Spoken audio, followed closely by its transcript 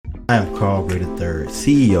I am Carl Gray III,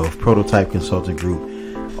 CEO of Prototype Consulting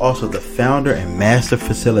Group, also the founder and master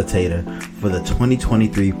facilitator for the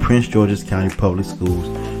 2023 Prince George's County Public Schools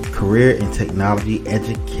Career in Technology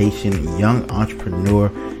Education Young Entrepreneur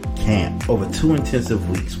Camp. Over 2 intensive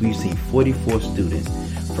weeks, we've seen 44 students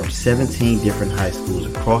from 17 different high schools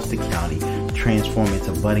across the county transform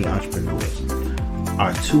into budding entrepreneurs.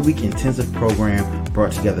 Our 2-week intensive program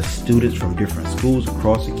brought together students from different schools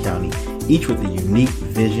across the county, each with a unique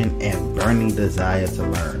vision and burning desire to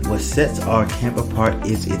learn. What sets our camp apart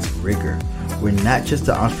is its rigor. We're not just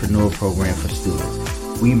an entrepreneurial program for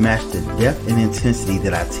students. We match the depth and intensity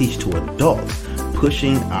that I teach to adults,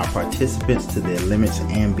 pushing our participants to their limits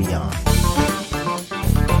and beyond.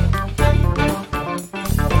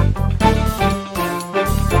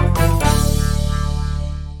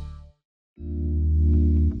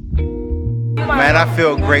 Man, I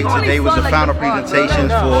feel great. Today was the final presentation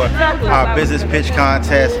for our business pitch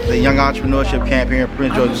contest, the Young Entrepreneurship Camp here in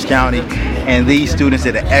Prince George's County, and these students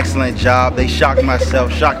did an excellent job. They shocked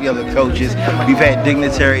myself, shocked the other coaches. We've had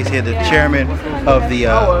dignitaries here. The chairman of the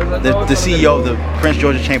CEO of the Prince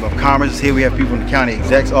George's Chamber of Commerce is here. We have people in the county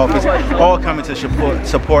exec's office, all coming to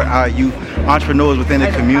support our youth entrepreneurs within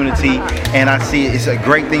the community. And I see it's a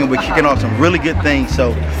great thing. We're kicking off some really good things.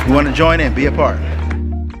 So you want to join in, be a part.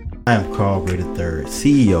 I am Carl Gray III,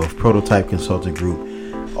 CEO of Prototype Consulting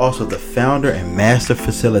Group, also the founder and master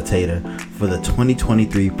facilitator for the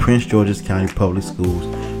 2023 Prince George's County Public Schools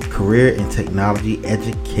Career in Technology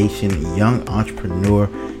Education Young Entrepreneur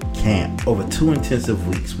Camp. Over 2 intensive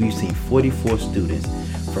weeks, we've seen 44 students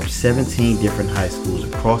from 17 different high schools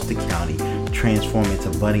across the county transform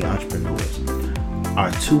into budding entrepreneurs.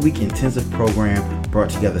 Our 2-week intensive program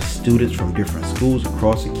brought together students from different schools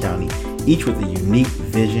across the county, each with a unique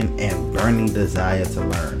vision and burning desire to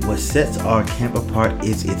learn. What sets our camp apart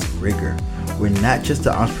is its rigor. We're not just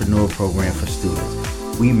an entrepreneurial program for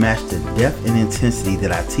students. We match the depth and intensity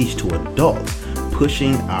that I teach to adults,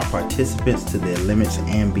 pushing our participants to their limits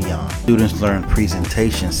and beyond. Students learn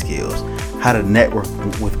presentation skills, how to network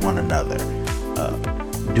with one another,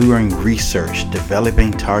 doing research, developing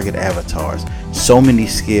target avatars, so many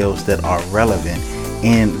skills that are relevant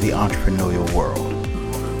in the entrepreneurial world.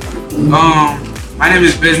 My name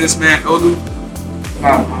is Businessman Odu.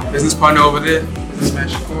 My business partner over there, Businessman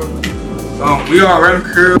Shakur. We are Rem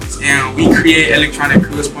Curls, and we create electronic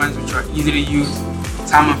curl sponges which are easy to use,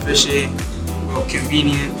 time efficient,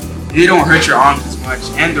 convenient. They don't hurt your arms as much,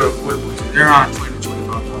 and they're affordable too. They're around $20 to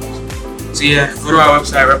 $25. So yeah, go to our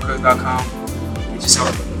website, repcurls.com. Get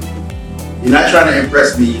yourself. You're not trying to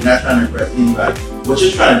impress me. You're not trying to impress anybody. What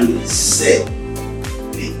you're trying to do is sell.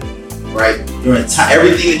 Right?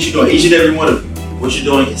 Everything that you're doing, each and every one of you, what you're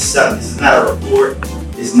doing is selling. This is not a report.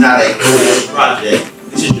 It's not a project.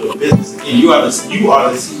 This is your business. Again, you are the CEO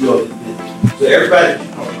of this business. So everybody that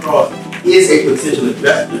you come across is a potential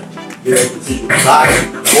investor, they're a potential buyer,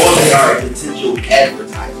 or they are a potential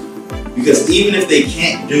advertiser. Because even if they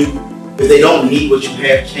if they don't need what you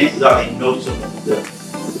have, chances are they know someone who does.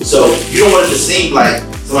 So you don't want it to seem like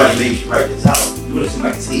somebody made you write this out. You want it to seem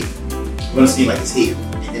like it's here. You want it to seem like it's here.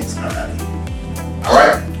 It's not out here. All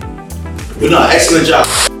right? But no, excellent job.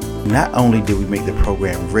 Not only did we make the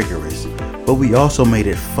program rigorous, but we also made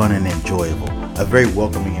it fun and enjoyable, a very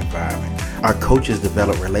welcoming environment. Our coaches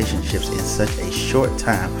developed relationships in such a short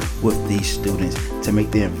time with these students to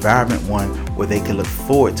make the environment one where they can look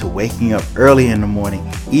forward to waking up early in the morning,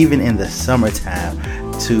 even in the summertime,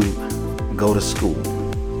 to go to school.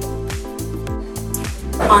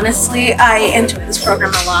 Honestly, I enjoy this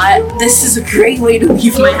program a lot. This is a great way to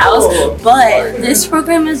leave my house, but this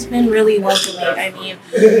program has been really welcoming. I mean,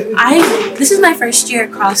 this is my first year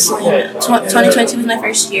at Crossland. 2020 was my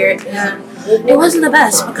first year, and it wasn't the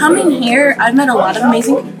best. But coming here, I've met a lot of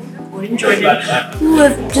amazing people, including Jordan, who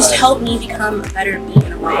have just helped me become a better me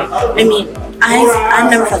in a way. I mean,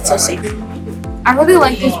 I've never felt so safe. I really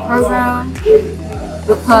like this program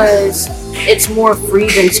because it's more free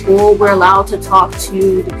than school. We're allowed to talk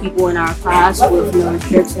to the people in our class with no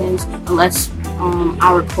restrictions unless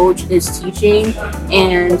our coach is teaching,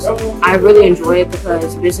 and I really enjoy it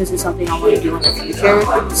because business is something I want to do in the future.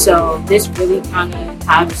 So this really kind of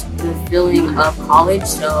has the feeling of college,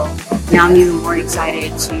 so now I'm even more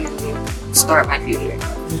excited to start my future.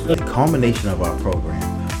 The culmination of our program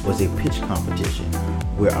was a pitch competition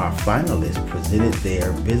where our finalists presented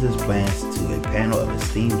their business plans to a panel of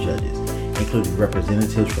esteemed judges, including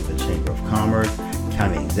representatives from the Chamber of Commerce,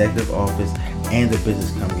 County Executive Office, and the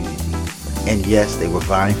business community. And yes, they were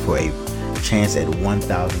vying for a chance at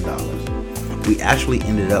 $1,000. We actually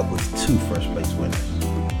ended up with 2 first place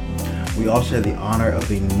winners. We also had the honor of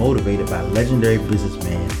being motivated by legendary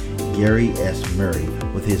businessman Gary S. Murray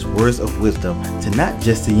with his words of wisdom to not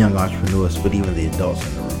just the young entrepreneurs, but even the adults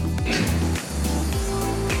in the room.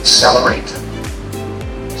 Accelerate.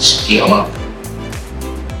 Scale up.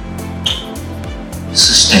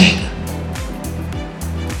 Sustain.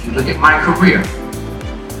 If you look at my career,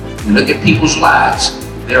 you look at people's lives,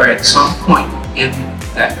 they're at some point in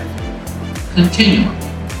that continuum.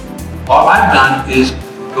 All I've done is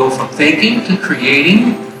go from thinking to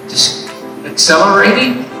creating to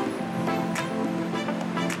accelerating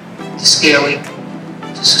to scaling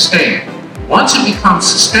to sustaining. Once it becomes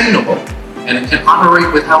sustainable and it can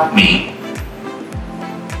operate without me,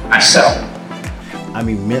 I sell. I'm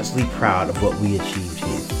immensely proud of what we achieved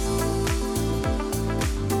here.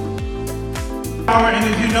 And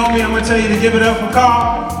if you know me, I'm going to tell you to give it up for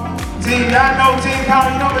Carl. Team, y'all know Team Carl,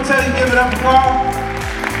 you know I'm going to tell you to give it up for Carl.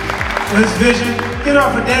 For his vision. Give it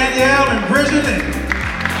up for Danielle and Bridget and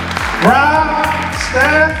Rob,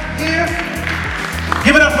 staff here.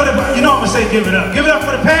 Give it up for the, you know I'm going to say give it up. Give it up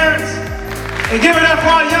for the parents. And give it up for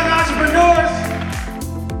our young entrepreneurs.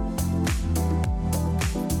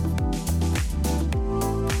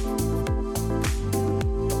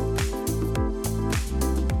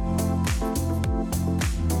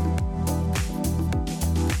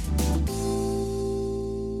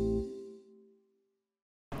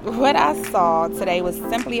 What I saw today was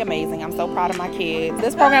simply amazing. I'm so proud of my kids.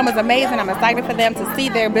 This program was amazing. I'm excited for them to see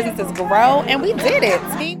their businesses grow, and we did it.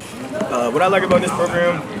 What I like about this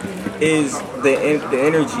program is the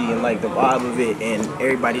energy and like the vibe of it, and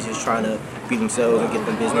everybody's just trying to be themselves and get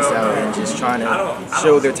their business out and just trying to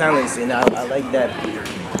show their talents. And I like that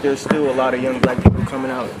there's still a lot of young black people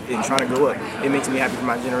coming out and trying to grow up. It makes me happy for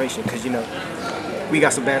my generation because, you know, we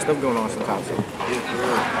got some bad stuff going on sometimes. So.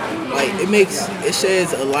 Like it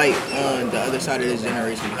sheds a light on the other side of this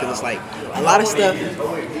generation because it's like a lot of stuff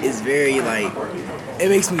is very like it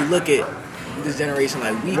makes me look at this generation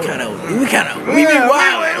like we be wilding.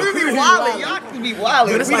 Y'all can be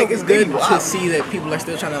wilding. But it's like it's good to see that people are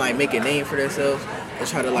still trying to like make a name for themselves or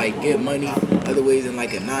try to like get money other ways than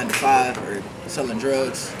like a 9-to-5 or selling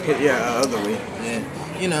drugs. Yeah, other way. Yeah,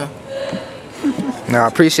 you know. No, I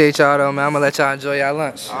appreciate y'all though, man. I'm gonna let y'all enjoy y'all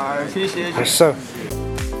lunch. I appreciate you. Yes, sir.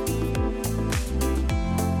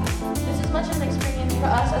 This is as much an experience for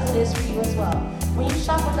us as it is for you as well. When you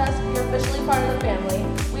shop with us, you're officially part of the family.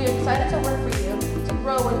 We are excited to work for you, to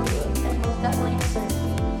grow with you, and most definitely to serve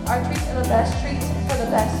you. Our treats are the best treats for the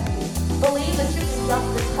best food. Believe that you can jump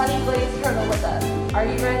this honey glazed hurdle with us. Are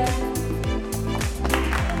you ready?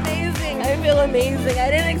 Amazing. I feel amazing.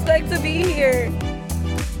 I didn't expect to be here.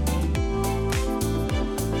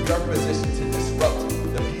 We are positioned to disrupt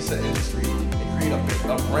the pizza industry and create a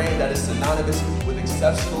brand that is synonymous with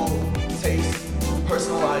exceptional taste,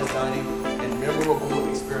 personalized dining, and memorable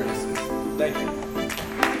experiences. Thank you.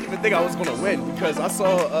 I didn't even think I was gonna win because I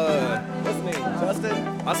saw what's his name, Justin.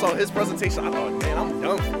 I saw his presentation. I thought, man, I'm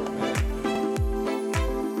done for it,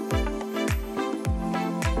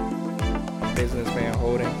 man. Businessman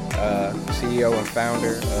Holding, CEO and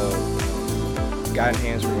founder of Guiding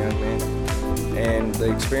Hands for Young Men. And the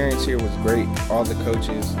experience here was great. All the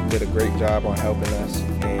coaches did a great job on helping us.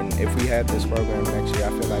 And if we had this program next year, I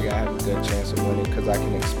feel like I have a good chance of winning because I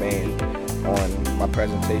can expand on my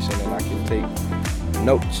presentation and I can take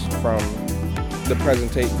notes from the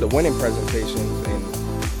winning presentations and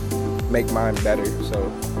make mine better so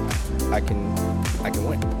I can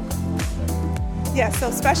win. Yeah, so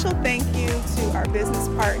special thank you to our business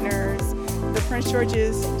partners, the Prince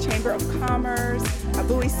George's Chamber of Commerce,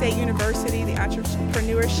 Bowie State University, the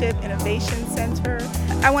Entrepreneurship Innovation Center.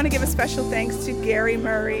 I want to give a special thanks to Gary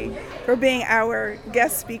Murray for being our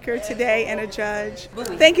guest speaker today and a judge.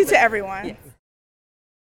 Thank you to everyone.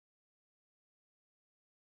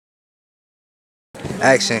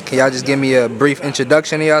 Action. Can y'all just give me a brief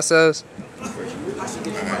introduction to yourselves?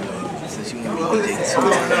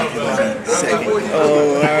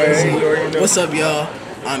 What's up, y'all?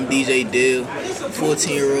 I'm DJ Dill,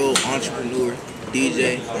 14-year-old entrepreneur,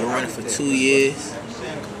 DJ. Been running for 2 years.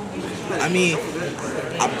 I mean,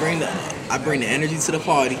 I bring the energy to the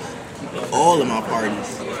party, all of my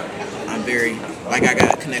parties. I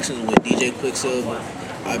got connections with DJ Quicksilver.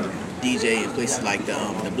 I DJ in places like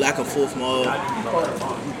the Black and Fourth Mall.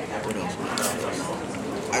 What else?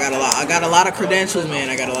 I got a lot of credentials, man.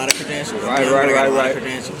 I got a lot of credentials. Right.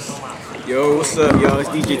 Yo, what's up, y'all? It's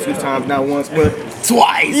DJ 2 times, not once, but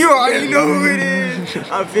Twice. You already know who it is.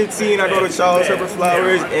 I'm 15. I go to Charles Herbert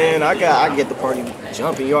Flowers, and I get the party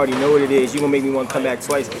jumping. You already know what it is. You gonna make me want to come back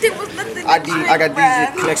twice. I got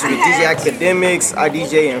DJ connection with DJ Academics. I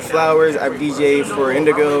DJ in Flowers. I DJ for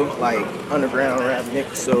Indigo, like underground rap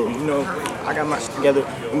Nick. So you know, I got my shit together,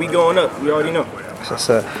 and we going up. We already know.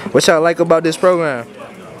 So, what y'all like about this program?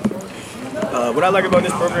 What I like about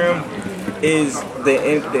this program is the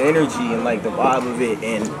energy and like the vibe of it,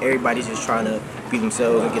 and everybody's just trying to be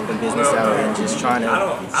themselves and get their business out and just trying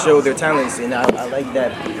to show their talents. And I like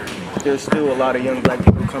that there's still a lot of young black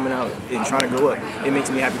people coming out and trying to go up. It makes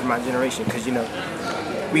me happy for my generation because, you know,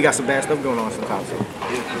 we got some bad stuff going on sometimes. So.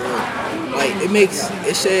 Like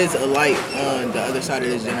it sheds a light on the other side of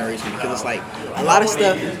this generation because it's like a lot of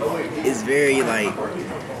stuff is very like,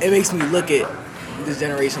 it makes me look at this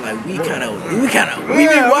generation like we be wildin'.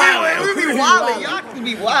 Y'all can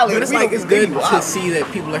be wildin'. But it's like it's good to see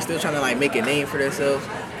that people are still trying to like make a name for themselves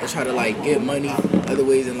or try to like get money other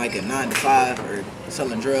ways than like a 9 to 5 or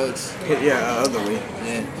selling drugs. Yeah, other way.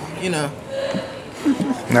 Yeah, you know.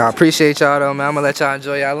 No, I appreciate y'all though, man. I'm gonna let y'all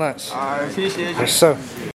enjoy y'all lunch. I appreciate you. Yes, sir.